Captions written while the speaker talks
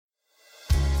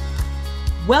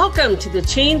Welcome to the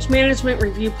Change Management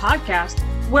Review podcast,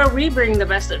 where we bring the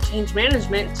best of change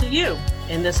management to you.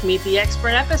 In this Meet the Expert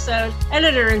episode,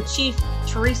 Editor-in-Chief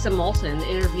Teresa Moulton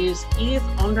interviews Edith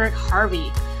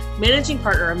Onderick-Harvey, Managing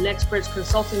Partner of NextBridge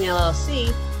Consulting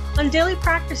LLC, on daily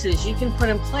practices you can put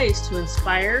in place to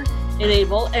inspire,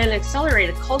 enable, and accelerate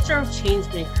a culture of change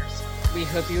makers. We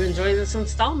hope you enjoy this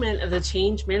installment of the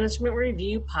Change Management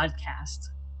Review podcast.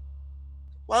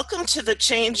 Welcome to the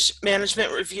Change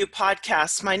Management Review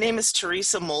podcast. My name is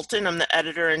Teresa Moulton. I'm the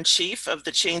editor-in-chief of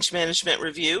the Change Management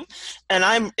Review, and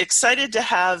I'm excited to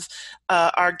have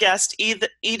our guest,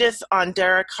 Edith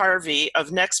Onderick-Harvey of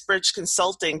NextBridge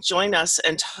Consulting, join us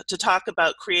and to talk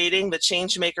about creating the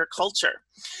change maker culture.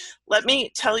 Let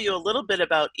me tell you a little bit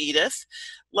about Edith.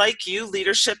 Like you,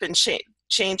 leadership and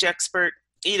change expert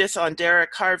Edith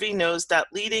Onderick-Harvey knows that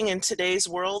leading in today's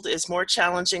world is more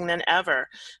challenging than ever.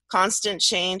 Constant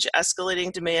change,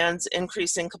 escalating demands,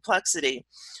 increasing complexity.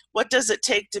 What does it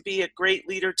take to be a great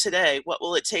leader today? What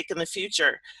will it take in the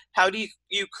future? How do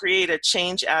you create a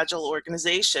change agile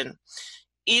organization?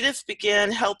 Edith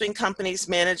began helping companies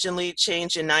manage and lead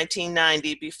change in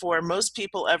 1990 before most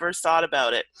people ever thought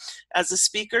about it. As a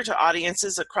speaker to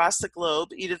audiences across the globe,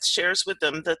 Edith shares with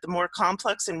them that the more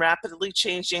complex and rapidly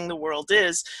changing the world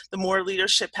is, the more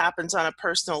leadership happens on a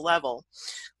personal level.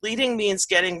 Leading means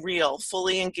getting real,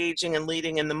 fully engaging and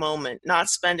leading in the moment, not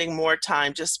spending more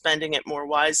time, just spending it more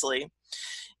wisely.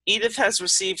 Edith has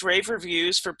received rave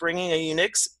reviews for bringing a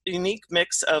unique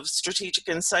mix of strategic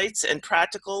insights and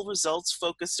practical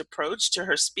results-focused approach to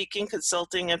her speaking,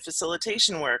 consulting, and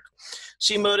facilitation work.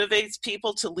 She motivates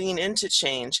people to lean into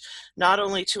change, not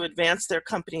only to advance their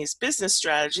company's business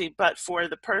strategy, but for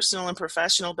the personal and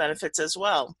professional benefits as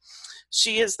well.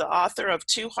 She is the author of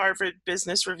 2 Harvard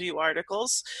Business Review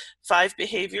articles, 5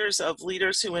 Behaviors of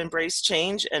Leaders Who Embrace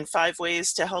Change, and 5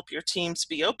 Ways to Help Your Teams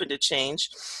Be Open to Change.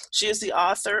 She is the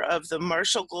author of the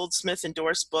Marshall Goldsmith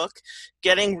endorsed book,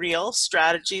 Getting Real,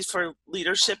 Strategies for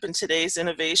Leadership in Today's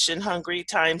Innovation-Hungry,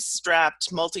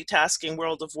 Time-Strapped, Multitasking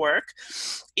World of Work.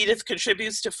 Edith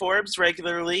contributes to Forbes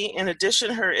regularly. In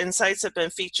addition, her insights have been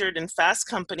featured in Fast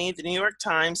Company, The New York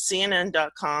Times,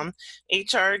 CNN.com,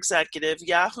 HR Executive,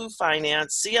 Yahoo Finance,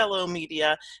 CLO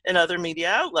Media, and other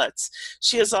media outlets.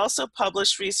 She has also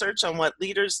published research on what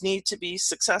leaders need to be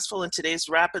successful in today's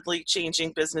rapidly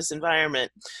changing business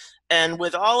environment. And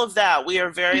with all of that, we are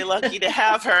very lucky to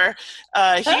have her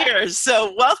here.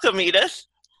 So welcome, Edith.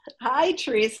 Hi,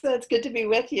 Teresa. It's good to be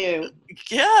with you.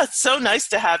 Yeah, it's so nice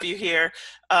to have you here.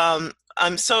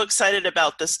 I'm so excited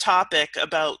about this topic,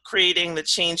 about creating the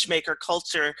change maker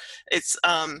culture.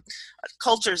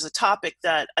 Culture is a topic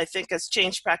that I think as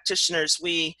change practitioners,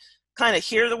 we kind of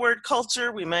hear the word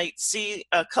culture. We might see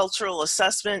a cultural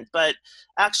assessment, but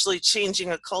actually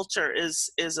changing a culture is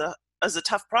a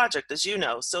tough project, as you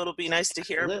know. So it'll be nice to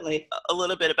hear a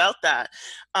little bit about that.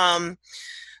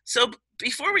 So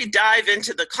before we dive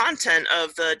into the content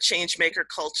of the change maker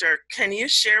culture, can you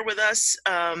share with us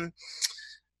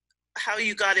how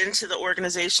you got into the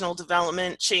organizational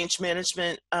development, change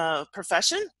management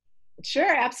profession?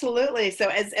 Sure, absolutely. So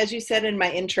as you said in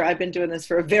my intro, I've been doing this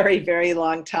for a very, very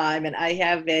long time. And I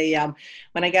have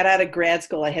when I got out of grad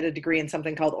school, I had a degree in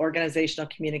something called organizational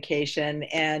communication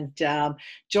and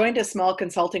joined a small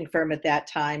consulting firm at that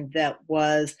time that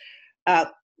was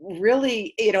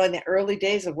really, in the early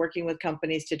days of working with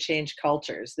companies to change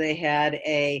cultures. They had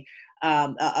a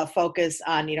focus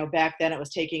on, back then it was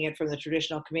taking it from the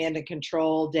traditional command and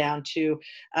control down to,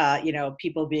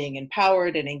 people being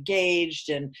empowered and engaged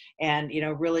and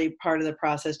really part of the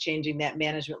process changing that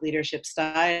management leadership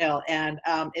style. And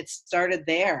it started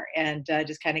there and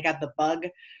just kind of got the bug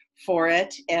for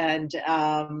it. And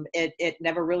it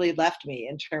never really left me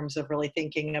in terms of really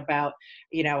thinking about,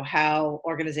 how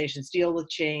organizations deal with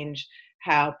change,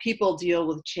 how people deal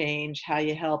with change, how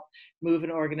you help move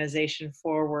an organization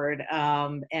forward.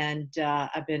 And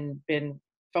I've been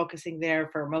focusing there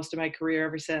for most of my career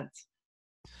ever since.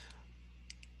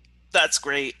 That's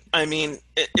great. I mean,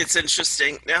 it's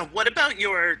interesting. Now, what about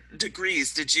your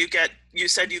degrees? You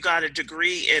said you got a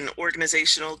degree in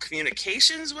organizational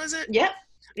communications, was it? Yep.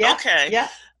 Okay. Yeah.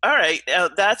 All right.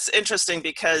 That's interesting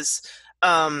because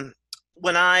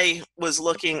when I was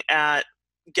looking at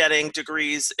getting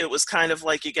degrees, it was kind of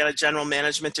like you get a general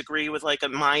management degree with like a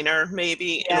minor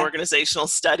maybe in organizational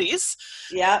studies.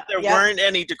 Yeah. There weren't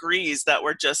any degrees that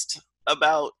were just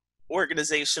about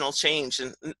organizational change,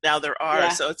 and now there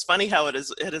are. So it's funny how it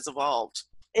has evolved.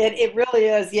 It really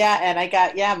is. Yeah. And I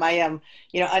got, my,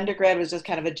 undergrad was just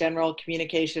kind of a general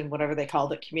communication, whatever they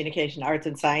called it, communication arts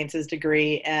and sciences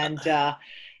degree. And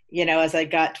as I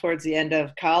got towards the end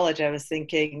of college, I was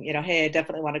thinking, hey, I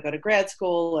definitely want to go to grad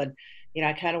school. And,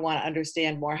 I kind of want to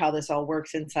understand more how this all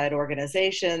works inside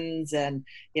organizations. And,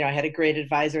 I had a great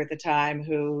advisor at the time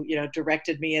who,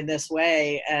 directed me in this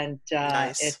way. And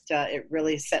Nice. it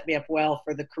really set me up well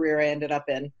for the career I ended up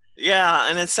in. Yeah,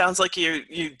 and it sounds like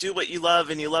you do what you love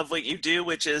and you love what you do,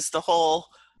 which is the whole,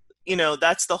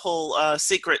 that's the whole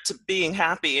secret to being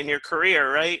happy in your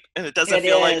career, right? And it doesn't It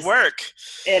feel like is. work.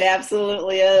 It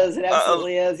absolutely is. It Uh,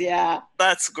 absolutely is. Yeah.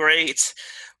 that's great.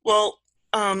 Well,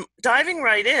 diving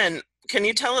right in, can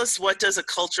you tell us what does a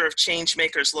culture of change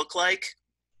makers look like?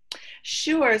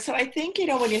 Sure. So I think,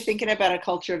 when you're thinking about a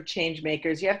culture of change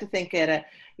makers, you have to think on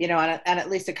at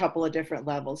least a couple of different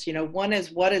levels. One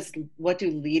is what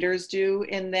do leaders do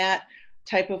in that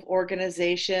type of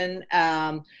organization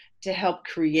to help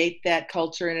create that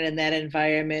culture and in that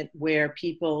environment where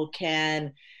people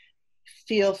can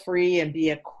feel free and be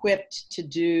equipped to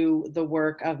do the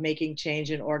work of making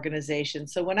change in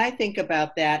organizations. So when I think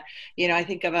about that, I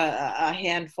think of a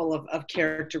handful of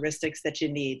characteristics that you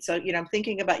need. So, I'm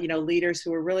thinking about, leaders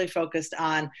who are really focused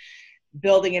on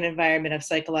building an environment of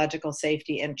psychological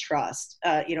safety and trust.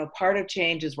 Part of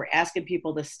change is we're asking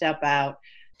people to step out,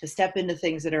 to step into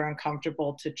things that are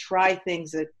uncomfortable, to try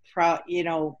things that,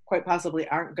 quite possibly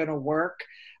aren't going to work,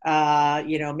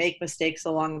 make mistakes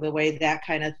along the way, that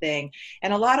kind of thing.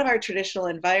 And a lot of our traditional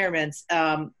environments,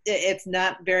 it's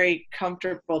not very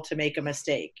comfortable to make a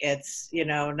mistake. It's,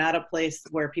 not a place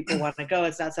where people want to go.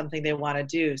 It's not something they want to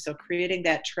do. So creating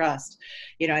that trust,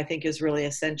 I think is really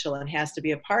essential and has to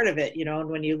be a part of it. And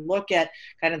when you look at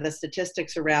kind of the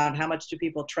statistics around how much do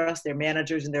people trust their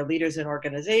managers and their leaders in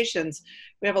organizations,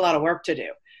 we have a lot of work to do.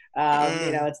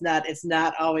 It's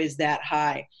not always that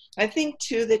high. I think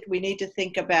too that we need to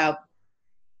think about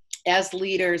as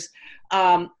leaders,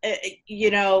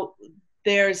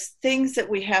 there's things that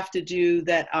we have to do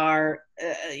that are,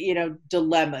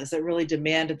 dilemmas that really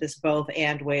demand this both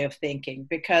and way of thinking,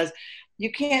 because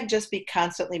you can't just be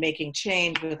constantly making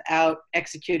change without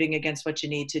executing against what you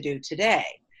need to do today.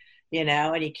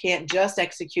 And you can't just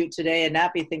execute today and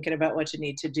not be thinking about what you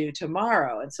need to do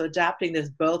tomorrow. And so adopting this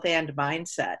both and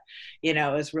mindset,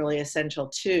 is really essential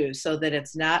too, so that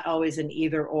it's not always an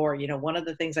either or. One of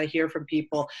the things I hear from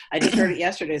people, I just heard it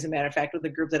yesterday, as a matter of fact, with the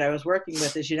group that I was working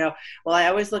with is, well, I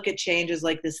always look at change as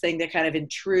like this thing that kind of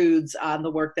intrudes on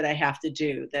the work that I have to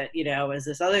do, that, is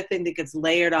this other thing that gets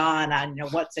layered on,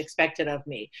 what's expected of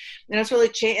me. And it's really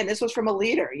changed. And this was from a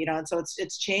leader, and so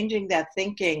it's changing that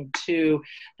thinking to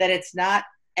that it's not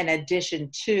an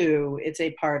addition to, it's a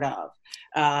part of,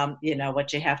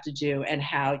 what you have to do and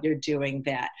how you're doing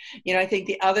that. I think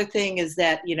the other thing is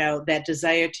that, that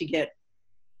desire to get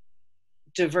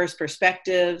diverse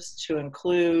perspectives, to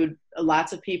include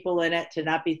lots of people in it, to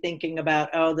not be thinking about,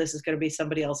 oh, this is going to be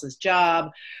somebody else's job,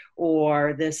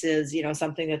 or this is,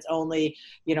 something that's only,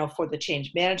 for the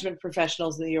change management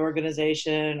professionals in the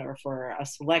organization, or for a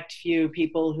select few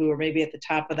people who are maybe at the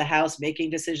top of the house making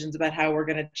decisions about how we're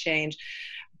going to change.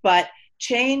 But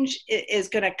change is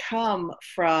going to come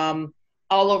from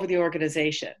all over the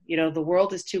organization. The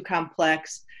world is too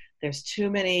complex. There's too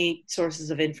many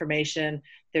sources of information.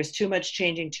 There's too much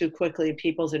changing too quickly in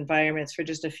people's environments for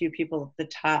just a few people at the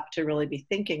top to really be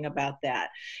thinking about that,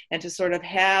 and to sort of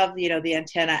have, the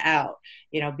antenna out,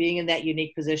 being in that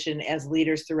unique position as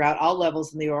leaders throughout all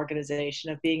levels in the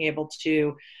organization, of being able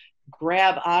to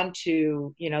grab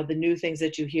onto, the new things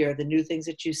that you hear, the new things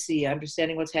that you see,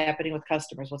 understanding what's happening with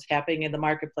customers, what's happening in the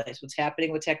marketplace, what's happening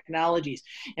with technologies,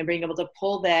 and being able to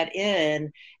pull that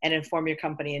in and inform your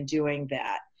company in doing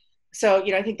that. So,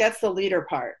 I think that's the leader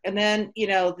part. And then,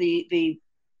 the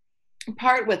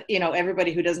part with,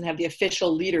 everybody who doesn't have the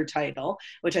official leader title,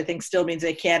 which I think still means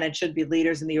they can and should be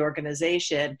leaders in the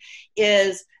organization,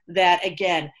 is that,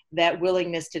 again, that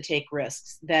willingness to take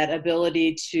risks, that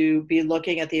ability to be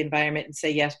looking at the environment and say,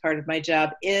 yes, part of my job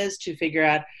is to figure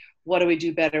out, what do we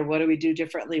do better? What do we do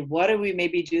differently? What do we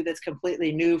maybe do that's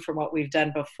completely new from what we've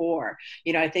done before?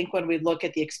 I think when we look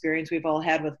at the experience we've all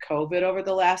had with COVID over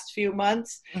the last few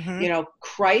months,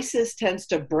 crisis tends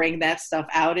to bring that stuff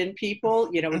out in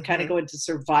people. We kind of go into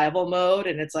survival mode,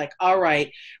 and it's like, all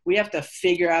right, we have to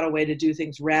figure out a way to do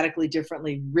things radically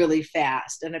differently really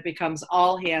fast. And it becomes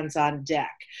all hands on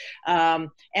deck.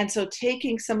 And so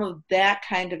taking some of that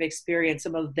kind of experience,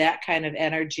 some of that kind of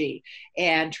energy,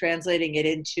 and translating it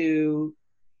into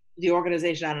the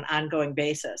organization on an ongoing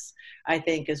basis, I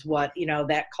think is what,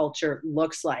 that culture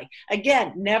looks like.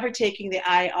 Again, never taking the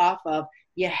eye off of,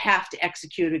 you have to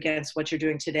execute against what you're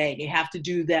doing today, and you have to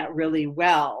do that really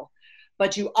well.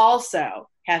 But you also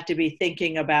have to be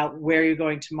thinking about where you're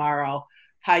going tomorrow,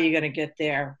 how are you going to get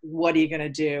there, what are you going to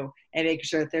do, and making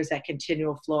sure that there's that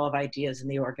continual flow of ideas in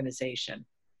the organization.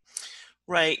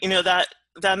 Right.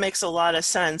 That makes a lot of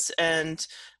sense. And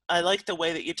I like the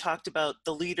way that you talked about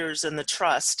the leaders and the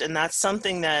trust. And that's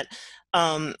something that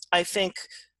I think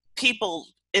people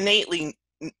innately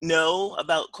know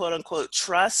about, quote unquote,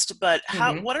 trust. But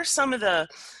what are some of the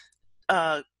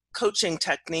coaching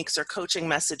techniques or coaching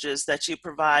messages that you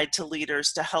provide to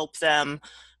leaders to help them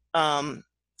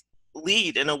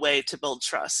lead in a way to build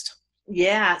trust?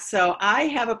 Yeah, so I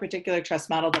have a particular trust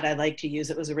model that I like to use.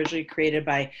 It was originally created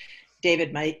by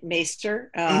David Maister,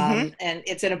 and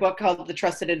it's in a book called The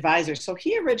Trusted Advisor. So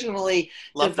he originally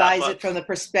devised it from the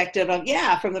perspective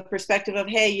of,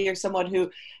 hey, you're someone who,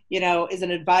 is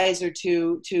an advisor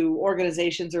to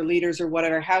organizations or leaders or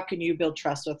whatever. How can you build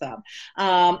trust with them?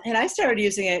 And I started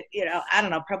using it, I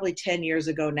don't know, probably 10 years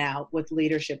ago now with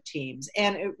leadership teams.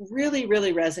 And it really,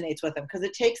 really resonates with them because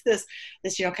it takes this,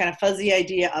 kind of fuzzy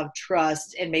idea of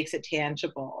trust and makes it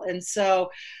tangible. And so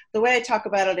the way I talk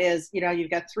about it is,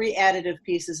 you've got three additive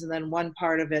pieces and then one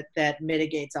part of it that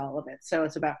mitigates all of it. So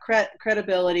it's about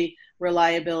credibility,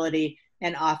 reliability,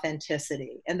 and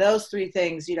authenticity. And those three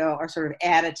things, are sort of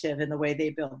additive in the way they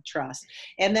build trust.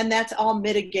 And then that's all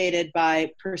mitigated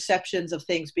by perceptions of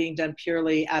things being done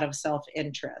purely out of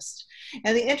self-interest.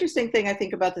 And the interesting thing I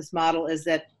think about this model is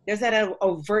that there's that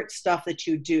overt stuff that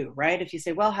you do, right? If you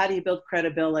say, well, how do you build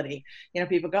credibility?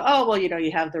 People go, oh, well,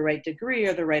 you have the right degree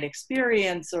or the right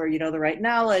experience or, the right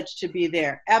knowledge to be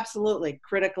there. Absolutely,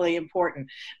 critically important.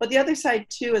 But the other side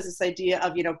too is this idea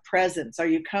of, presence. Are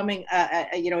you coming,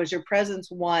 is your presence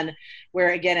one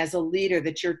where, again, as a leader,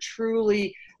 that you're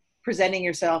truly presenting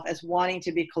yourself as wanting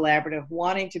to be collaborative,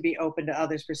 wanting to be open to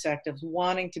others' perspectives,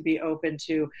 wanting to be open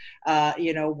to,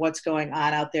 what's going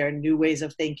on out there, new ways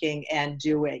of thinking and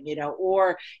doing,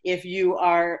 or if you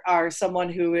are someone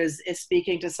who is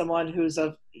speaking to someone who's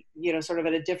of, sort of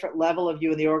at a different level of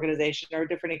you in the organization or a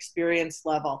different experience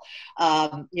level.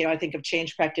 I think of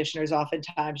change practitioners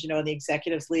oftentimes, and the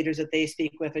executives, leaders that they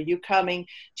speak with. Are you coming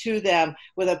to them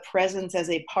with a presence as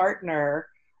a partner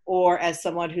or as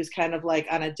someone who's kind of like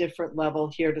on a different level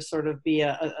here to sort of be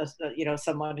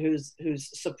someone who's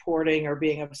supporting or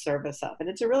being of service of? And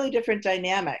it's a really different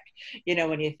dynamic,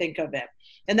 when you think of it.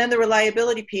 And then the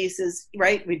reliability piece is,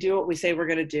 right, we do what we say we're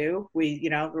going to do.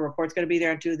 The report's going to be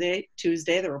there on Tuesday,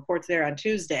 the report's there on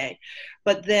Tuesday.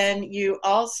 But then you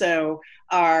also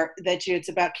it's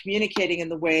about communicating in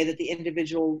the way that the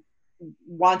individual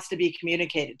wants to be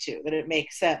communicated to, that it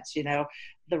makes sense.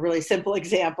 The really simple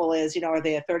example is, are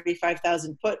they a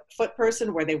 35,000 foot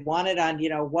person where they want it on,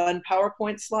 one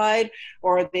PowerPoint slide,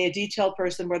 or are they a detailed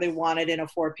person where they want it in a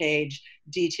 4-page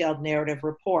detailed narrative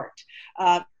report?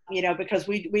 Because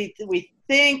we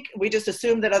think, we just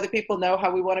assume that other people know how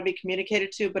we want to be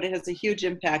communicated to, but it has a huge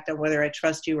impact on whether I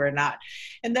trust you or not.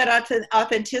 And that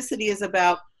authenticity is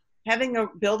about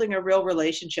building a real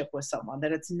relationship with someone,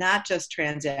 that it's not just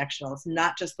transactional. It's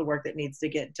not just the work that needs to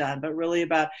get done, but really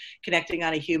about connecting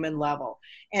on a human level.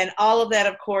 And all of that,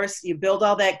 of course, you build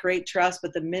all that great trust,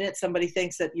 but the minute somebody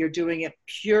thinks that you're doing it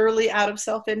purely out of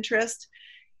self-interest,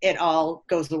 it all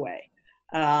goes away.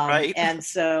 Right. And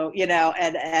so,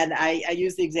 and I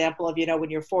use the example of,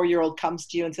 when your 4-year-old comes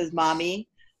to you and says, Mommy,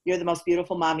 you're the most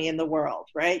beautiful mommy in the world,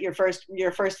 right? Your first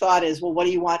thought is, well, what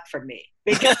do you want from me?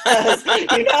 Because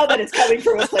you know that it's coming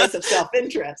from a place of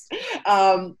self-interest.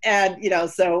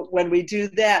 So when we do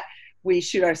that, we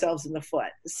shoot ourselves in the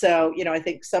foot. So, I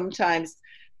think sometimes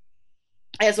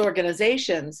as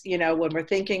organizations, when we're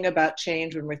thinking about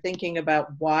change, when we're thinking about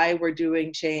why we're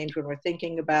doing change, when we're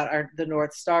thinking about the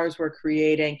North Stars we're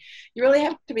creating, you really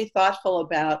have to be thoughtful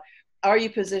about, are you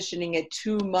positioning it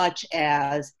too much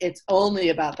as it's only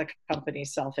about the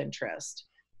company's self-interest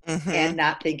and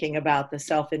not thinking about the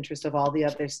self-interest of all the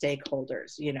other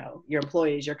stakeholders, your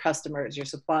employees, your customers, your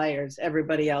suppliers,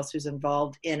 everybody else who's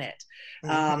involved in it,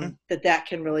 that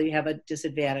can really have a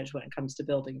disadvantage when it comes to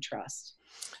building trust.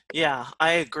 Yeah,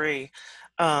 I agree.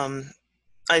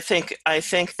 I think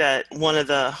that one of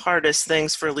the hardest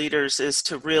things for leaders is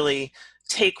to really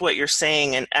take what you're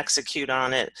saying and execute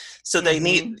on it. So they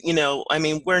need,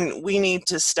 we need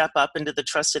to step up into the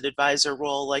trusted advisor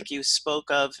role like you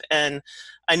spoke of. And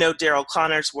I know Daryl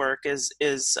Connor's work is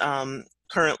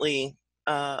currently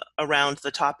around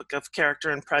the topic of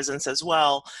character and presence as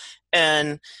well.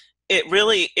 And it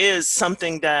really is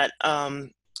something that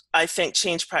I think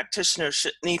change practitioners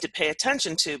should need to pay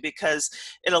attention to, because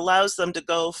it allows them to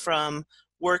go from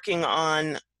working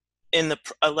on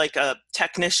like a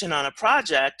technician on a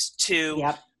project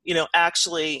to,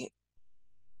 actually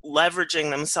leveraging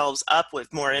themselves up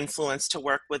with more influence to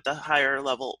work with the higher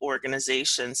level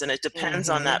organizations. And it depends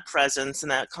on that presence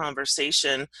and that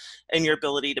conversation and your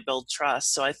ability to build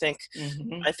trust. So I think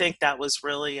that was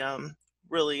really,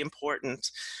 really important.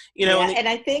 And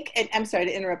I think, and I'm sorry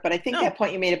to interrupt, but I think that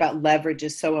point you made about leverage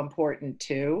is so important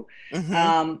too.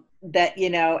 That,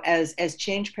 as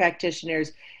change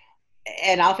practitioners,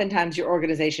 and oftentimes your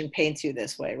organization paints you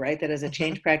this way, right? That as a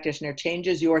change practitioner, change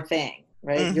is your thing,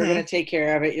 right? You're going to take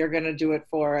care of it. You're going to do it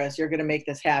for us. You're going to make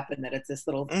this happen, that it's this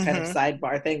little kind of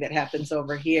sidebar thing that happens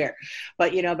over here.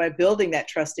 But, by building that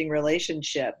trusting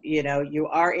relationship, you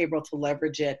are able to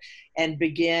leverage it and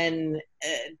begin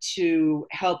to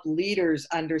help leaders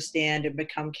understand and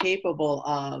become capable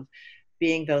of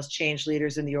being those change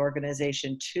leaders in the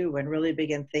organization too, and really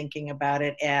begin thinking about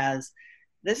it as,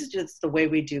 this is just the way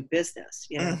we do business.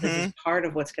 This is part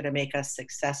of what's going to make us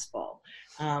successful.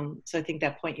 So I think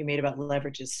that point you made about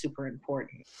leverage is super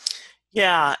important.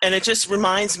 Yeah, and it just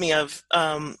reminds me of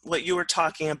what you were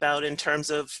talking about in terms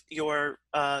of your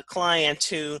client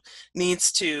who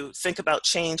needs to think about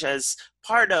change as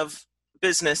part of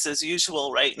business as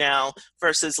usual right now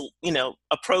versus,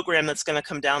 a program that's going to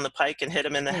come down the pike and hit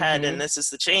them in the head, and this is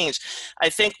the change. I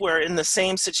think we're in the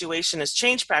same situation as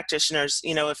change practitioners.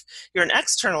 If you're an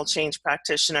external change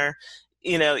practitioner,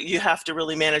 you have to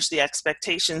really manage the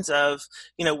expectations of,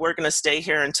 we're going to stay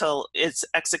here until it's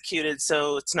executed.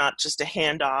 So it's not just a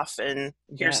handoff and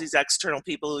here's these external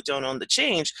people who don't own the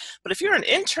change. But if you're an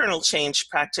internal change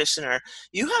practitioner,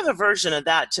 you have a version of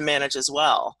that to manage as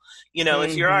well.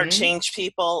 If you're our change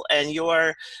people and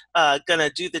you're going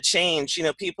to do the change,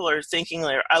 people are thinking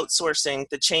they're outsourcing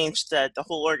the change that the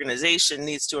whole organization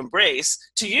needs to embrace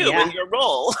to you in your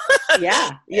role.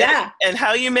 And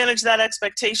how you manage that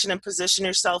expectation and position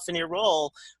yourself in your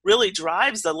role really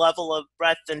drives the level of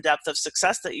breadth and depth of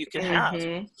success that you can have.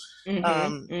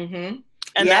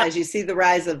 And as you see the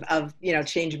rise of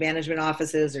change management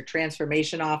offices or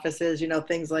transformation offices,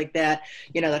 things like that,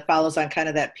 that follows on kind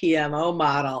of that PMO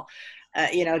model.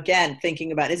 Again,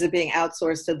 thinking about, is it being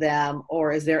outsourced to them,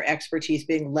 or is their expertise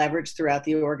being leveraged throughout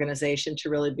the organization to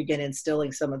really begin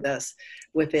instilling some of this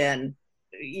within,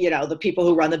 the people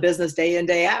who run the business day in,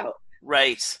 day out?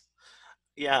 Right.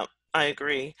 Yeah, I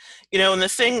agree. And the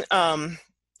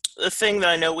thing that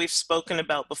I know we've spoken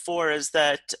about before is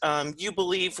that you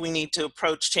believe we need to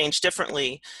approach change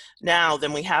differently now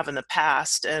than we have in the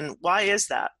past. And why is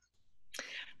that?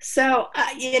 So,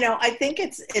 I think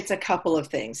it's a couple of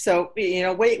things. So,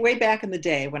 way back in the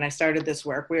day when I started this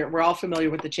work, we're all familiar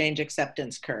with the change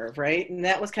acceptance curve, right? And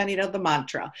that was kind of, the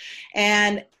mantra.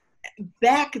 And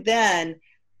back then,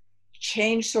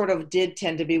 change sort of did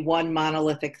tend to be one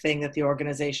monolithic thing that the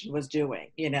organization was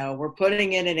doing. We're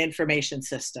putting in an information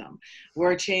system.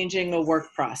 We're changing a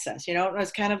work process. It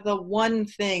was kind of the one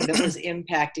thing that was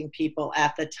impacting people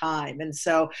at the time. And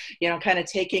so, kind of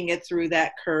taking it through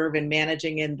that curve and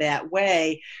managing in that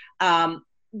way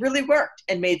really worked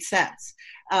and made sense.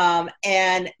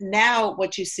 And now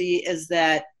what you see is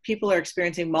that people are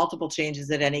experiencing multiple changes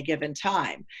at any given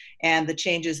time. And the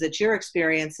changes that you're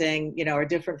experiencing, are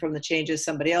different from the changes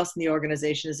somebody else in the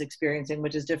organization is experiencing,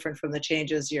 which is different from the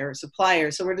changes your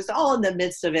suppliers. So we're just all in the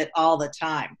midst of it all the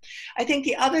time. I think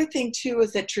the other thing too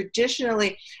is that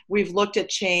traditionally we've looked at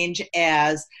change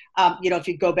as, if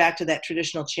you go back to that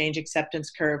traditional change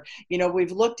acceptance curve,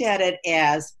 we've looked at it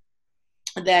as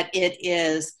that it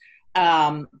is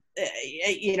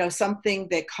something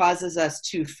that causes us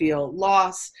to feel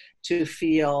loss, to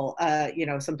feel,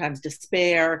 sometimes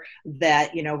despair,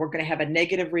 that, we're going to have a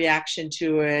negative reaction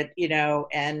to it,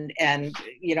 and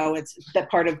it's that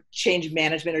part of change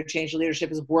management or change leadership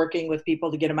is working with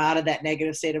people to get them out of that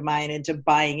negative state of mind into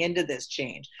buying into this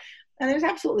change. And there's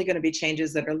absolutely going to be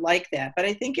changes that are like that. But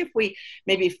I think if we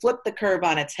maybe flip the curve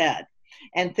on its head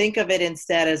and think of it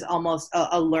instead as almost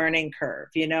a learning curve,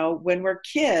 when we're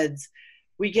kids,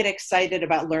 we get excited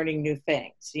about learning new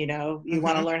things. You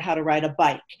want to learn how to ride a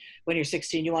bike. When you're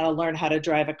 16, you want to learn how to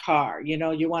drive a car. You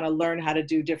want to learn how to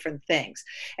do different things.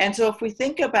 And so if we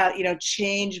think about,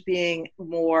 change being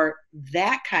more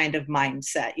that kind of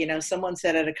mindset, someone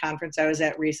said at a conference I was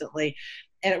at recently,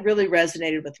 and it really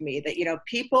resonated with me, that,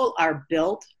 people are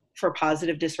built for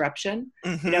positive disruption.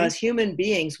 As human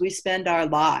beings, we spend our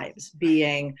lives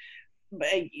being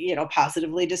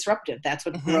positively disruptive. That's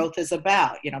what growth is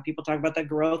about. People talk about the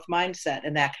growth mindset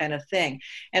and that kind of thing.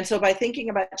 And so by thinking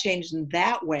about change in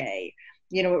that way,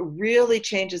 it really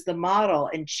changes the model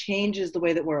and changes the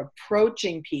way that we're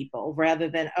approaching people, rather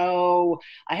than, oh,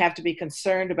 I have to be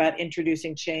concerned about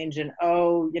introducing change, and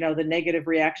the negative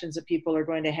reactions that people are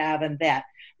going to have, and that.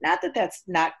 Not that that's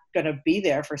not going to be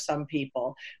there for some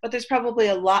people, but there's probably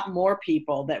a lot more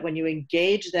people that when you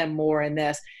engage them more in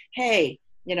this, hey,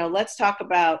 let's talk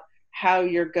about how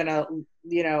you're going to,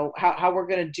 how we're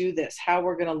going to do this, how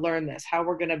we're going to learn this, how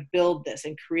we're going to build this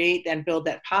and create and build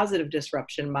that positive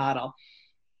disruption model.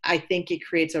 I think it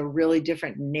creates a really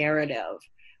different narrative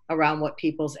around what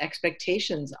people's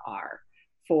expectations are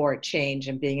for change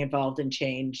and being involved in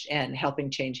change and helping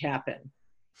change happen.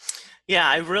 Yeah,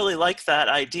 I really like that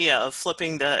idea of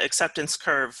flipping the acceptance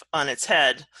curve on its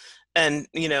head and,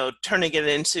 turning it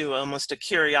into almost a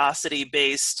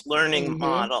curiosity-based learning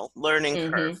model,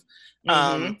 learning curve.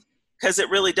 Because it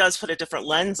really does put a different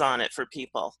lens on it for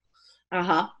people.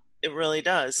 It really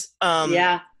does.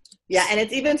 Yeah, and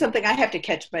it's even something I have to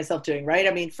catch myself doing, right?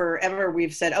 I mean, forever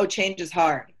we've said, oh, change is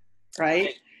hard,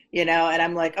 right? And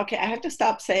I'm like, okay, I have to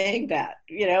stop saying that,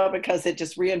 because it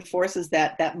just reinforces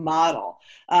that model.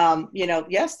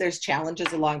 Yes, there's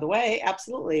challenges along the way,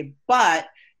 absolutely. But,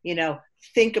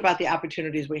 think about the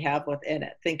opportunities we have within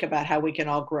it. Think about how we can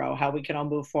all grow, how we can all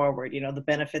move forward, the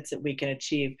benefits that we can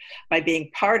achieve by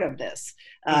being part of this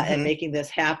and making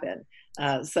this happen.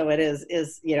 So it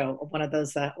is one of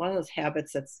those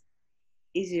habits that's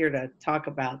easier to talk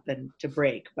about than to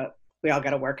break, but we all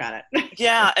got to work on it.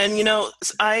 Yeah. And,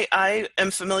 I am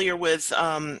familiar with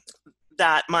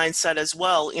that mindset as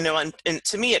well, and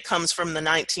to me, it comes from the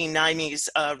 1990s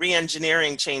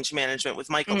re-engineering change management with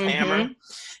Michael Hammer.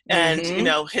 And,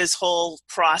 his whole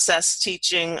process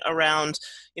teaching around,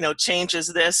 changes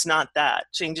this, not that,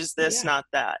 changes this, not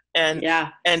that. And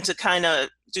to kind of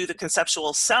do the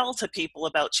conceptual sell to people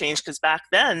about change, because back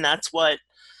then that's what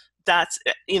the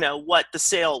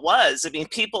sale was. I mean,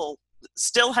 people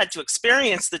still had to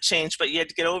experience the change, but you had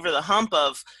to get over the hump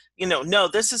of, no,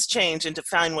 this is change, and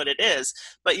define what it is.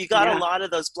 But you got a lot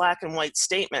of those black and white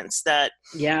statements that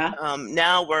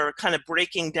now we're kind of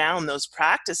breaking down those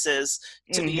practices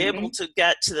to be able to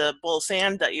get to the both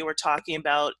and that you were talking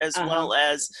about, as well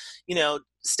as,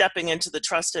 stepping into the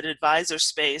trusted advisor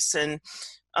space. And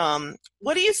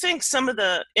what do you think some of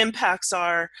the impacts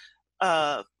are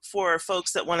for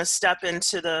folks that want to step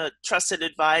into the trusted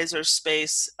advisor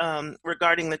space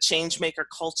regarding the change maker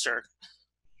culture?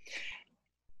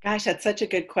 Gosh, that's such a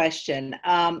good question.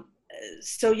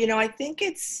 So, I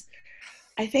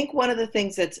think one of the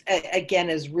things that's,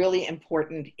 again, is really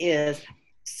important is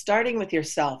starting with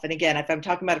yourself. And again, if I'm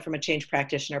talking about it from a change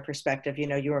practitioner perspective,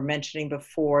 you were mentioning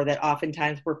before that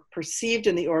oftentimes we're perceived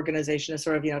in the organization as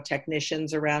sort of,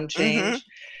 technicians around change.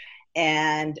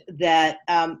 And that,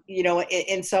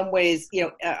 in some ways,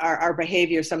 our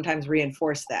behavior sometimes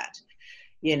reinforce that.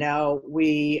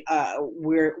 We're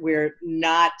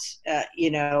not,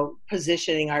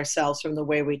 positioning ourselves from the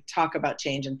way we talk about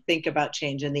change and think about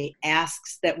change and the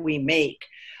asks that we make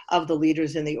of the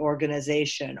leaders in the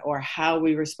organization, or how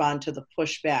we respond to the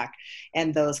pushback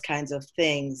and those kinds of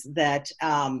things that,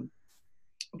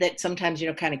 that sometimes,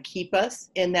 kind of keep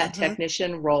us in that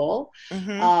technician role.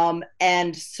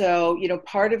 And so,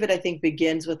 part of it, I think,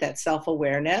 begins with that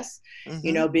self-awareness,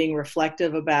 being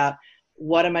reflective about,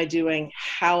 what am I doing?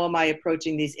 How am I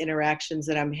approaching these interactions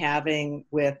that I'm having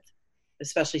with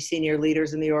especially senior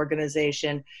leaders in the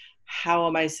organization? How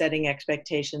am I setting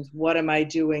expectations? What am I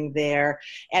doing there?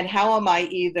 And how am I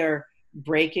either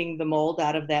breaking the mold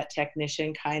out of that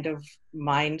technician kind of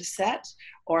mindset,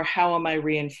 or how am I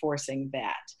reinforcing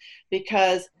that?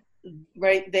 Because,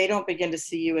 right, they don't begin to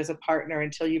see you as a partner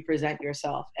until you present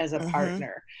yourself as a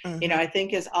partner. I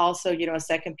think is also, a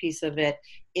second piece of it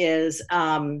is,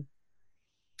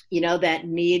 that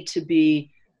need to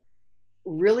be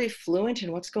really fluent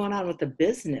in what's going on with the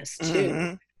business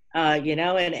too. And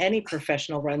any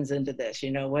professional runs into this,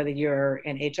 whether you're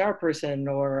an HR person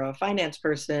or a finance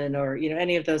person or,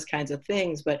 any of those kinds of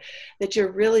things, but that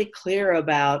you're really clear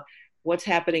about what's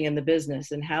happening in the business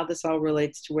and how this all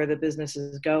relates to where the business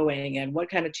is going and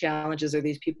what kind of challenges are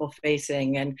these people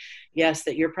facing. And yes,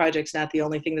 that your project's not the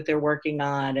only thing that they're working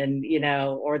on. And,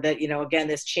 or that, again,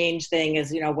 this change thing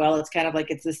is, it's kind of like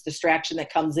it's this distraction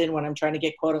that comes in when I'm trying to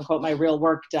get quote unquote my real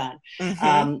work done.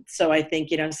 So I think,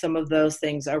 some of those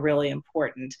things are really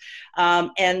important.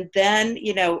 And then,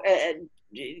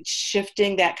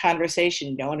 shifting that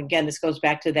conversation, and again, this goes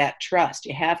back to that trust.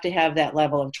 You have to have that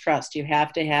level of trust. You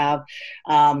have to have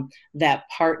that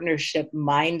partnership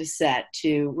mindset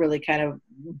to really kind of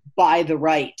buy the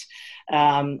right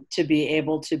to be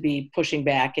able to be pushing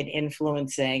back and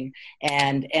influencing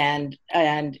and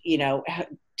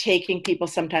taking people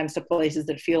sometimes to places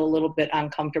that feel a little bit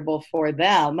uncomfortable for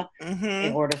them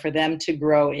in order for them to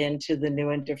grow into the new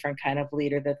and different kind of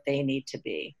leader that they need to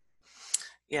be.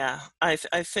 Yeah, I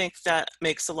think that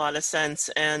makes a lot of sense.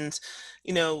 And,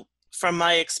 from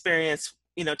my experience,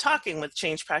 talking with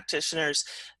change practitioners,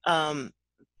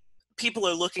 people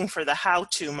are looking for the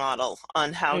how-to model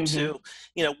on how to,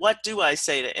 what do I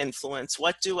say to influence?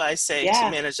 What do I say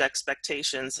to manage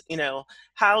expectations?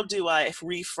 How do I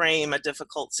reframe a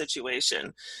difficult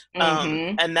situation?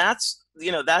 And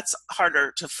that's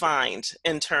harder to find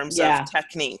in terms of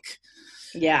technique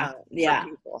for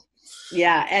people.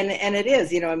 Yeah, and it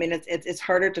is, I mean, it's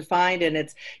harder to find, and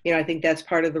it's, I think that's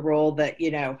part of the role that,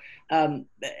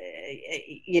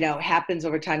 happens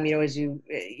over time, as you,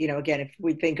 again, if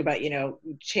we think about,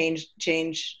 change,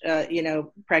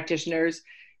 practitioners,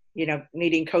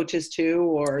 needing coaches too,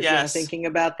 or, thinking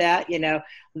about that,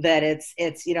 that it's,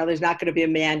 there's not going to be a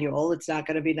manual. It's not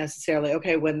going to be necessarily,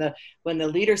 okay, when the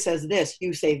leader says this,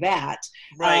 you say that.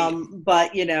 Right.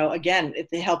 But, again,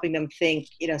 helping them think,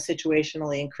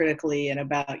 situationally and critically, and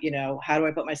about, how do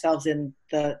I put myself in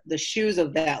the shoes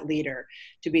of that leader,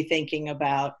 to be thinking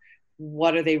about,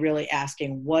 what are they really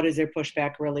asking? What is their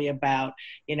pushback really about?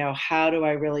 How do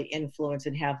I really influence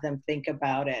and have them think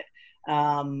about it?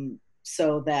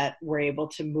 So that we're able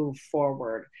to move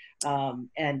forward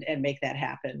and make that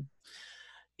happen.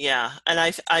 Yeah, and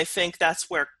I think that's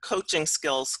where coaching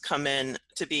skills come in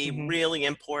to be really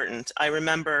important. I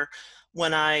remember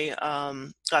when I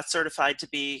got certified to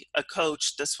be a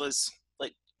coach, this was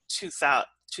like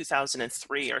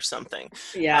 2003 or something.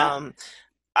 Yeah.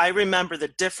 I remember the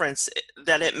difference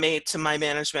that it made to my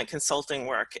management consulting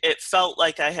work. It felt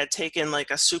like I had taken like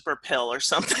a super pill or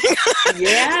something.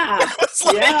 Yeah. It's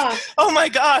like, oh my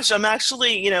gosh, I'm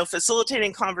actually,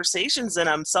 facilitating conversations, and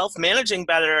I'm self-managing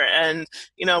better, and,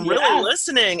 I'm really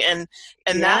listening, and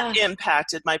that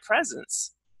impacted my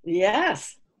presence.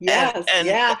 Yes. And,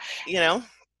 Yeah.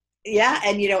 Yeah,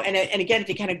 and and again, if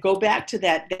you kind of go back to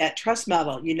that trust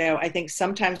model, I think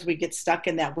sometimes we get stuck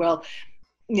in that, well,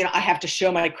 I have to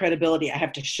show my credibility. I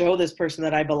have to show this person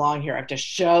that I belong here. I have to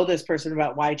show this person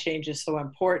about why change is so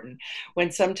important.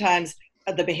 When sometimes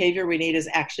the behavior we need is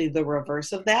actually the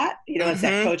reverse of that. It's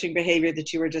that coaching behavior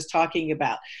that you were just talking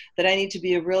about, that I need to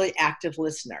be a really active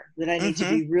listener, that I need to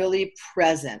be really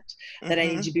present, that I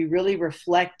need to be really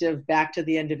reflective back to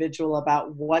the individual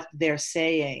about what they're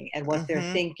saying and what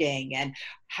they're thinking, and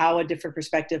how a different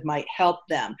perspective might help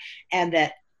them.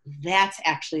 And that's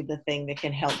actually the thing that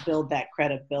can help build that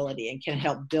credibility and can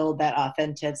help build that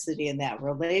authenticity in that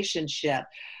relationship,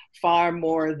 far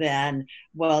more than,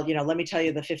 well, let me tell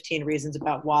you the 15 reasons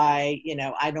about why,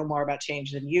 I know more about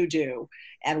change than you do,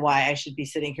 and why I should be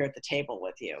sitting here at the table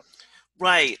with you.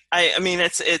 Right. I mean,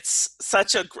 it's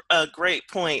such a great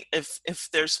point. If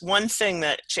there's one thing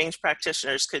that change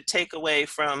practitioners could take away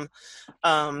from,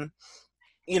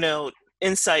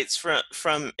 insights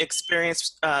from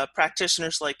experienced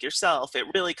practitioners like yourself, it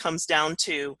really comes down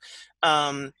to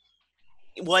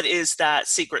what is that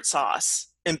secret sauce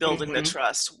in building the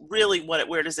trust? Really,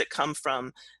 where does it come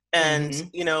from?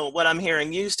 And what I'm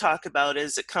hearing you talk about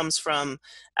is it comes from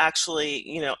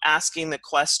actually asking the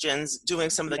questions,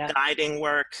 doing some of the guiding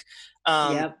work,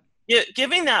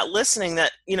 giving that listening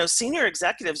that senior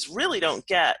executives really don't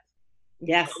get.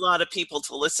 Yes. A lot of people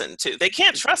to listen to. They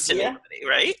can't trust anybody,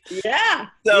 right? Yeah.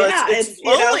 So it's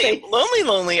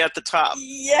lonely at the top.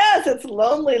 Yes, it's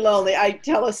lonely. I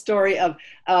tell a story of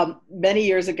many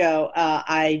years ago,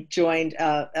 I joined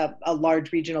a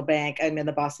large regional bank. I'm in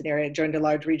the Boston area. I joined a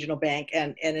large regional bank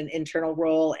and in an internal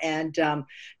role. And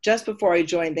just before I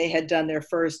joined, they had done their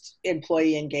first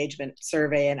employee engagement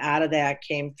survey. And out of that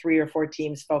came 3 or 4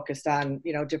 teams focused on,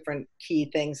 different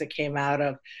key things that came out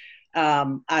of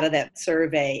that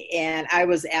survey. And I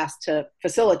was asked to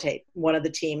facilitate one of the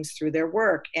teams through their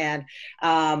work. And,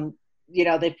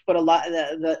 they put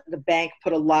the bank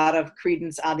put a lot of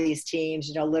credence on these teams.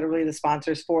 Literally the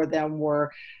sponsors for them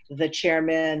were the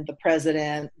chairman, the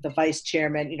president, the vice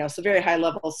chairman, so very high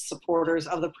level supporters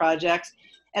of the projects.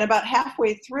 And about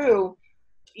halfway through,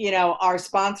 our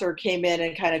sponsor came in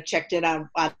and kind of checked in on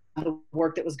the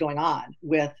work that was going on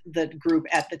with the group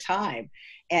at the time.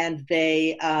 And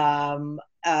they, and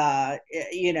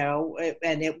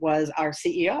it was our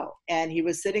CEO, and he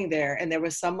was sitting there, and there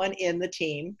was someone in the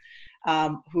team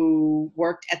who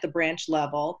worked at the branch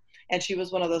level, and she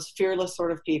was one of those fearless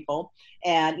sort of people.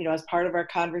 And, as part of our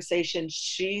conversation,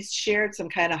 she shared some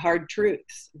kind of hard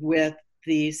truths with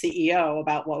the CEO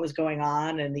about what was going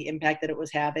on and the impact that it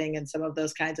was having and some of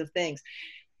those kinds of things.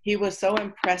 he was so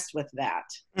impressed with that.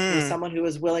 It was someone who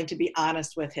was willing to be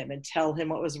honest with him and tell him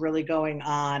what was really going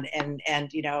on, and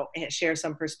share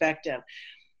some perspective.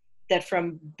 That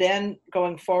from then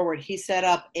going forward, he set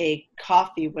up a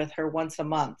coffee with her once a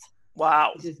month.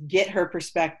 Wow. To just get her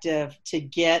perspective, to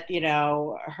get,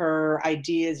 her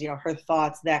ideas, her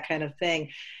thoughts, that kind of thing,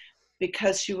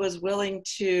 because she was willing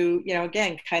to,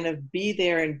 again, kind of be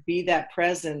there and be that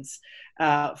presence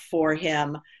for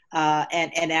him,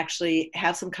 and actually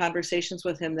have some conversations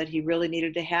with him that he really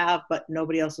needed to have, but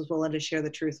nobody else was willing to share the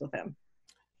truth with him.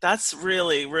 That's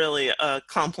really, really a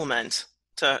compliment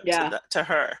to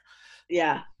her.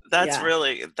 Yeah.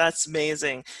 That's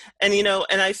amazing. And,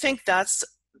 and I think that's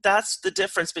the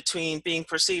difference between being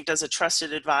perceived as a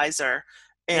trusted advisor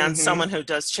and someone who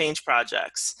does change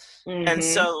projects. And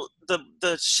so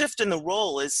the shift in the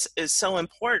role is so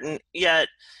important, yet,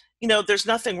 there's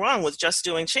nothing wrong with just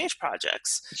doing change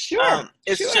projects.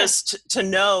 It's just to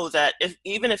know that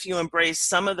even if you embrace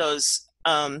some of those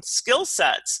skill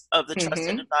sets of the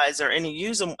trusted advisor and you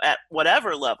use them at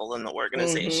whatever level in the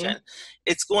organization,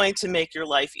 it's going to make your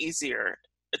life easier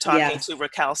talking to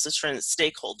recalcitrant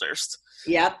stakeholders.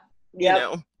 Yep.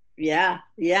 Yeah,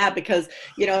 because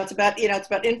it's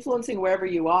about influencing wherever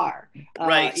you are,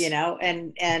 right?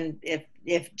 And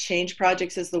if change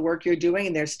projects is the work you're doing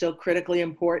and they're still critically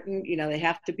important, they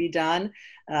have to be done,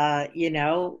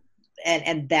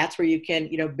 and that's where you can,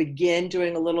 begin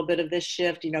doing a little bit of this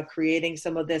shift, creating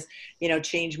some of this,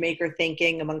 change maker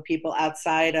thinking among people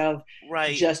outside of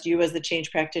just you as the change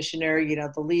practitioner,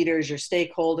 the leaders, your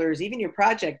stakeholders, even your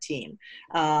project team.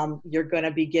 You're going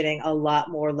to be getting a lot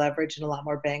more leverage and a lot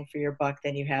more bang for your buck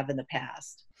than you have in the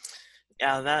past.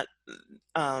 Yeah, that,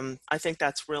 I think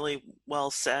that's really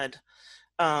well said.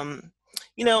 And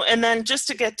then just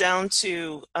to get down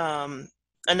to,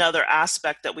 another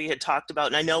aspect that we had talked about,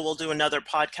 and I know we'll do another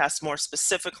podcast more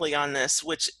specifically on this,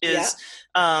 which is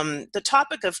the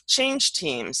topic of change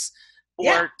teams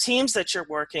or teams that you're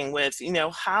working with.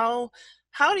 How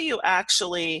do you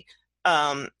actually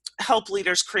help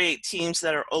leaders create teams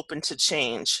that are open to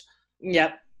change?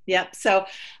 Yep. So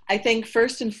I think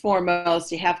first and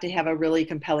foremost, you have to have a really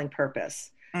compelling purpose.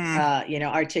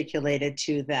 Articulated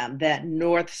to them, that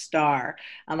North Star.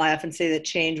 I often say that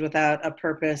change without a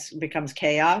purpose becomes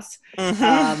chaos.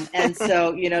 And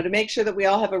so, to make sure that we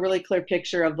all have a really clear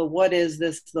picture of the what is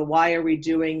this, the why are we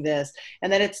doing this,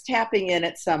 and then it's tapping in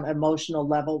at some emotional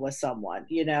level with someone.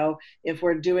 If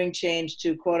we're doing change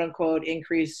to quote unquote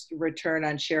increase return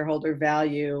on shareholder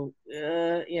value,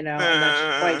 I'm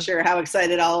not quite sure how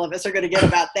excited all of us are going to get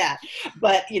about that.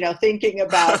 But, thinking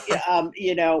about,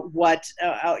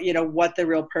 what the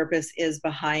real purpose is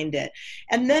behind it.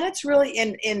 And then it's really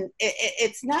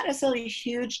it's not necessarily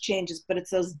huge changes, but it's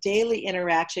those daily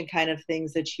interaction kind of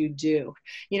things that you do.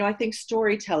 I think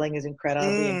storytelling is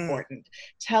incredibly important.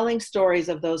 Telling stories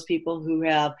of those people who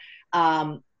have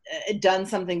done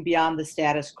something beyond the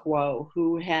status quo,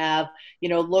 who have,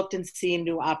 looked and seen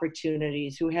new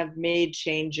opportunities, who have made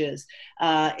changes,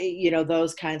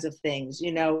 those kinds of things.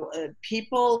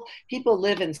 People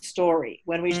live in story.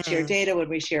 When we share data, when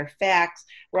we share facts,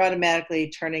 we're automatically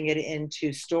turning it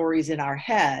into stories in our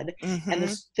head. And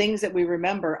the things that we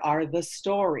remember are the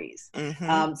stories.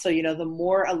 So, the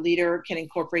more a leader can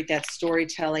incorporate that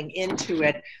storytelling into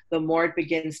it, the more it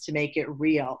begins to make it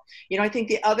real. I think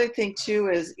the other thing too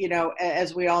is,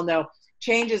 as we all know,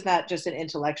 change is not just an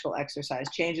intellectual exercise.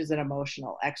 Change is an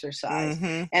emotional exercise.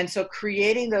 And so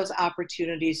creating those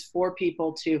opportunities for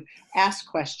people to ask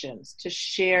questions, to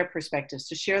share perspectives,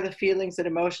 to share the feelings and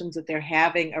emotions that they're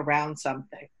having around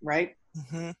something, right?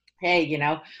 Hey,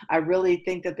 I really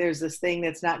think that there's this thing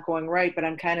that's not going right, but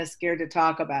I'm kind of scared to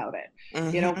talk about it.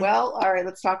 Well, all right,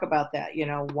 let's talk about that.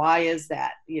 Why is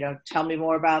that? Tell me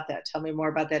more about that. Tell me more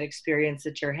about that experience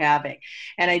that you're having,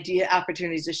 and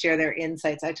opportunities to share their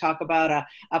insights. I talk about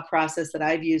a process that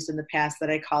I've used in the past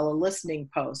that I call a listening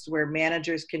post, where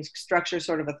managers can structure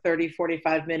sort of a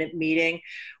 30-45-minute meeting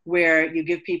where you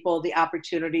give people the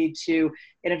opportunity to,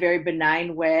 in a very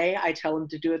benign way, I tell them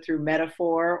to do it through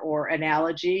metaphor or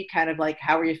analogy, kind of like,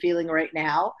 how are you feeling right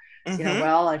now?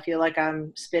 Well, I feel like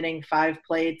I'm spinning 5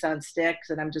 plates on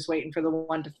sticks and I'm just waiting for the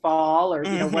one to fall, or,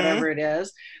 whatever it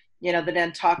is.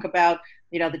 Then talk about,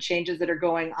 the changes that are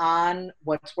going on,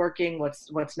 what's working,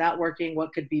 what's not working,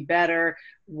 what could be better,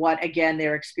 what, again,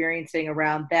 they're experiencing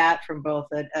around that from both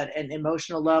an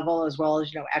emotional level as well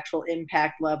as, actual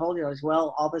impact level, as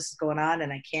well, all this is going on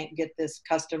and I can't get this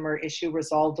customer issue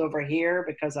resolved over here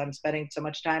because I'm spending so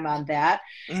much time on that.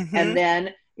 And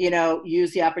then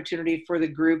use the opportunity for the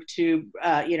group to,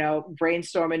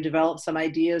 brainstorm and develop some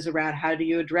ideas around how do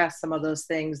you address some of those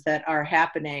things that are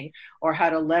happening, or how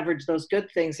to leverage those good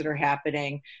things that are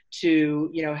happening to,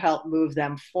 help move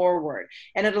them forward.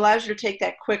 And it allows you to take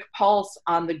that quick pulse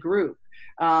on the group,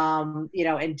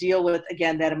 and deal with,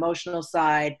 again, that emotional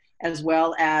side, as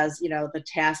well as, the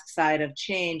task side of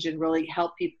change, and really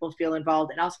help people feel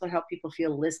involved, and also help people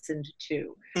feel listened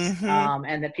to,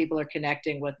 and that people are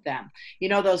connecting with them.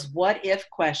 Those what if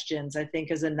questions, I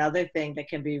think, is another thing that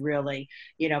can be really,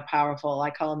 powerful. I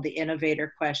call them the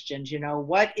innovator questions.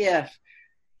 What if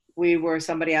we were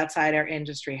somebody outside our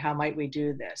industry? How might we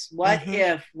do this? What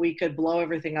if we could blow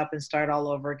everything up and start all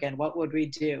over again? What would we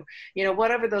do?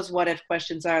 Whatever those what if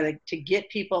questions are, to get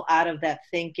people out of that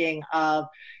thinking of,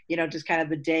 just kind of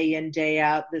the day in, day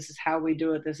out. This is how we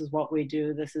do it. This is what we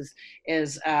do. This is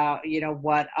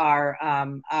what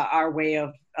our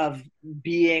way of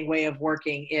being, way of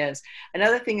working is.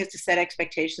 Another thing is to set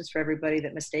expectations for everybody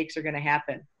that mistakes are going to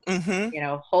happen.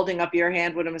 Holding up your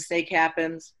hand when a mistake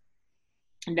happens,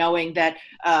 knowing that,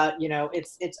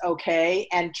 it's okay,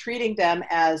 and treating them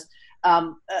as,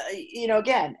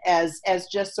 again, as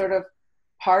just sort of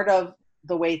part of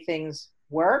the way things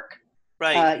work.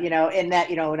 Right. In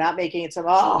that, not making it some,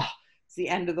 it's the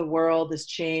end of the world, this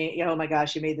change, oh my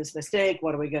gosh, you made this mistake.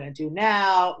 What are we going to do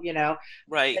now?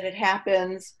 Right. That it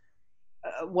happens.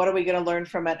 What are we going to learn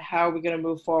from it? How are we going to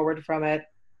move forward from it?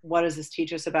 What does this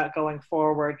teach us about going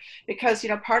forward? Because,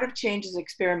 part of change is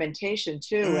experimentation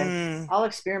too. And all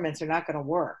experiments are not going to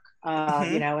work.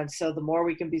 And so the more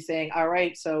we can be saying, all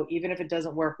right, so even if it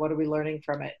doesn't work, what are we learning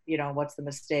from it? What's the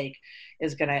mistake,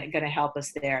 is going to help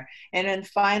us there. And then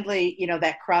finally,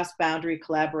 that cross-boundary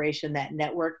collaboration, that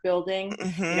network building,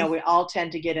 we all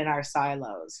tend to get in our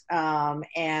silos.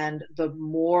 And the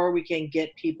more we can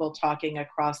get people talking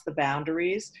across the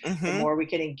boundaries, the more we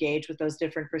can engage with those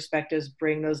different perspectives,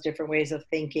 bring those different ways of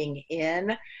thinking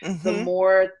in, the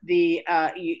more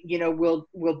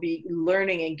we'll be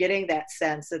learning and getting that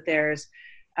sense that there's,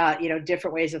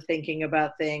 different ways of thinking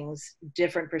about things,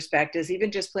 different perspectives, even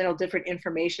just plain old different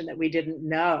information that we didn't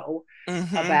know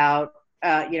about,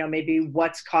 maybe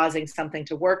what's causing something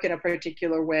to work in a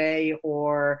particular way,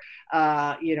 or,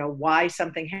 why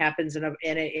something happens in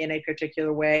a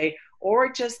particular way,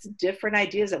 or just different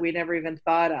ideas that we never even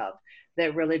thought of,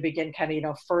 that really begin kind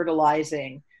of,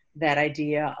 fertilizing that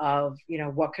idea of,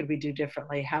 what could we do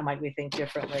differently? How might we think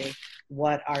differently?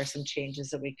 What are some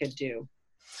changes that we could do?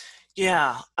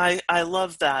 Yeah, I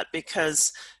love that,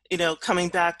 because, coming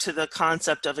back to the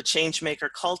concept of a change maker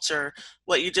culture,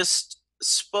 what you just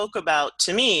spoke about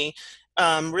to me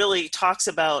really talks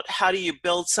about how do you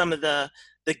build some of the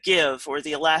give, or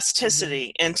the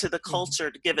elasticity into the culture,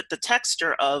 to give it the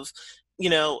texture of,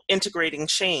 integrating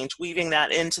change, weaving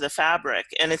that into the fabric.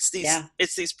 And it's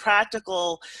these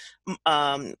practical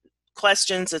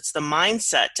questions. It's the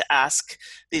mindset to ask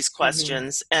these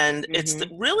questions. And it's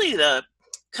really the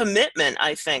commitment,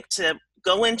 I think, to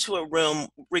go into a room,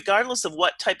 regardless of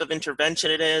what type of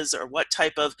intervention it is, or what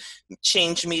type of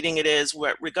change meeting it is,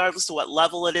 regardless of what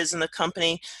level it is in the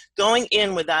company, going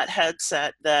in with that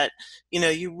headset that,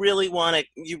 you really want to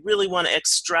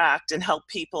extract and help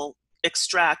people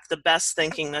extract the best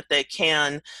thinking that they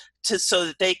can, so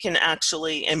that they can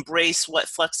actually embrace what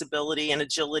flexibility and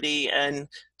agility and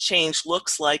change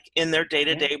looks like in their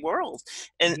day-to-day world.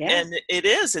 And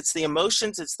it's the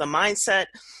emotions, it's the mindset,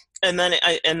 and then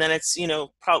it's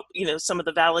some of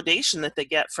the validation that they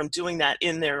get from doing that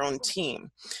in their own team.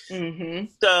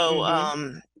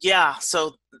 So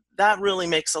so that really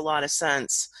makes a lot of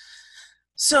sense.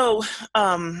 So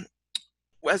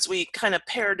as we kind of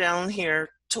pare down here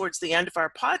towards the end of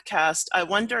our podcast, I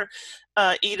wonder,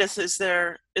 Edith, is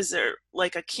there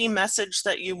like a key message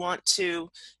that you want to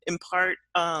impart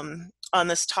on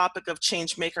this topic of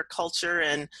change maker culture,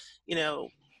 and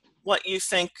what you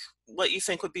think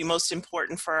would be most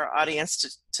important for our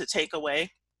audience to take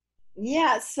away?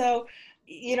 Yeah, so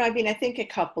I think a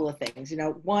couple of things.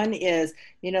 One is,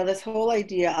 this whole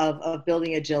idea of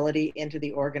building agility into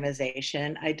the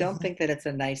organization. I don't think that it's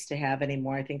a nice to have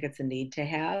anymore. I think it's a need to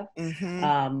have.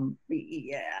 I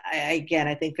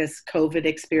think this COVID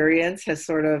experience has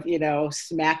sort of,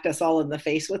 smacked us all in the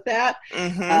face with that,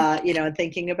 and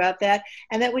thinking about that.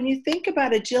 And that when you think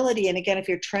about agility, and again, if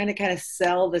you're trying to kind of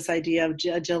sell this idea of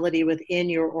agility within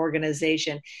your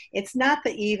organization, it's not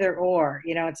the either or.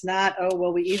 It's not, oh,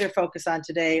 well, we either focus on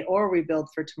today or we build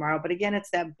for tomorrow. But again, it's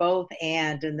that both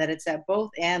and that it's that both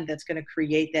and that's going to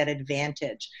create that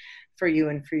advantage for you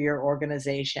and for your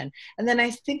organization. And then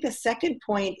I think the second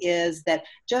point is that,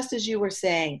 just as you were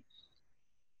saying,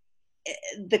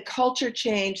 the culture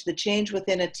change, the change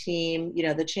within a team,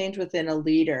 the change within a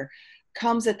leader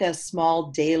comes at those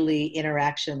small daily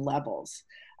interaction levels.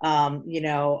 Are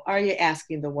you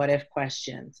asking the what if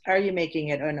questions? Are you making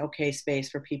it an okay space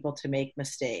for people to make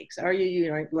mistakes? Are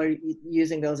you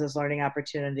using those as learning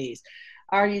opportunities?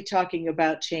 Are you talking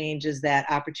about change as that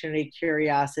opportunity,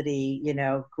 curiosity,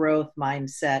 growth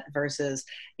mindset versus,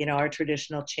 our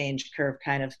traditional change curve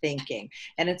kind of thinking?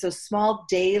 And it's those small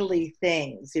daily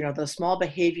things, those small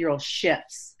behavioral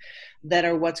shifts that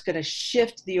are what's going to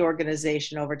shift the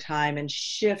organization over time and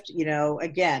shift,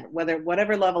 again,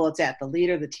 whatever level it's at, the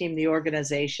leader, the team, the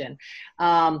organization.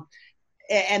 And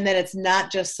then it's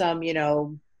not just some,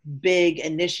 big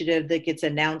initiative that gets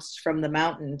announced from the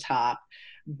mountaintop,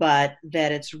 but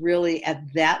that it's really at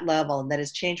that level, and that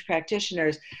as change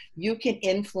practitioners, you can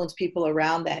influence people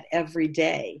around that every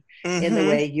day in the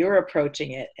way you're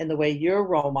approaching it, in the way you're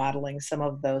role modeling some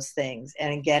of those things.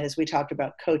 And again, as we talked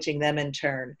about, coaching them in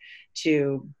turn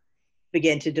to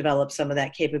begin to develop some of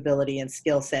that capability and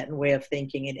skill set and way of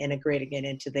thinking and integrating it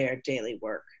into their daily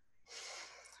work.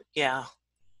 Yeah,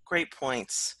 great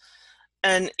points.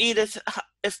 And Edith,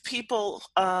 if people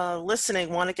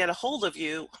listening want to get a hold of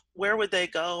you, where would they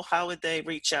go? How would they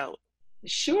reach out?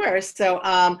 Sure. So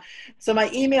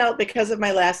my email, because of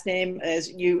my last name,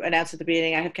 as you announced at the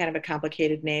beginning, I have kind of a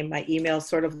complicated name. My email is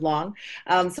sort of long.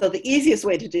 So the easiest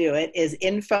way to do it is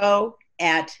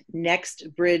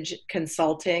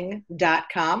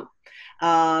info@nextbridgeconsulting.com.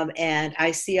 And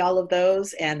I see all of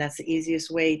those, and that's the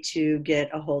easiest way to get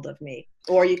a hold of me.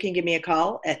 Or you can give me a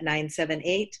call at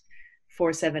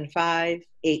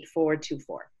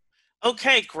 978-475-8424.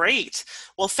 Okay, great.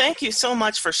 Well, thank you so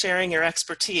much for sharing your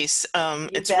expertise.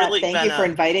 It's really Thank you for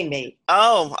inviting me.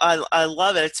 Oh, I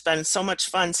love it. It's been so much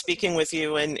fun speaking with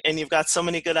you, and you've got so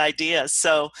many good ideas.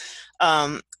 So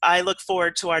I look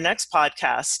forward to our next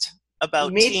podcast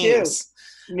about teams.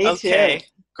 Me too. Okay,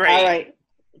 great. All right.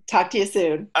 Talk to you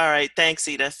soon. All right. Thanks,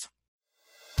 Edith.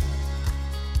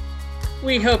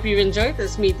 We hope you enjoyed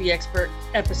this Meet the Expert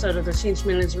episode of the Change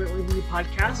Management Review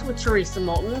podcast with Teresa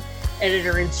Moulton,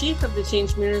 Editor-in-Chief of the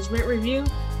Change Management Review,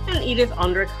 and Edith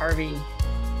Onderick-Harvey.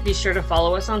 Be sure to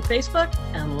follow us on Facebook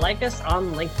and like us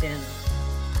on LinkedIn.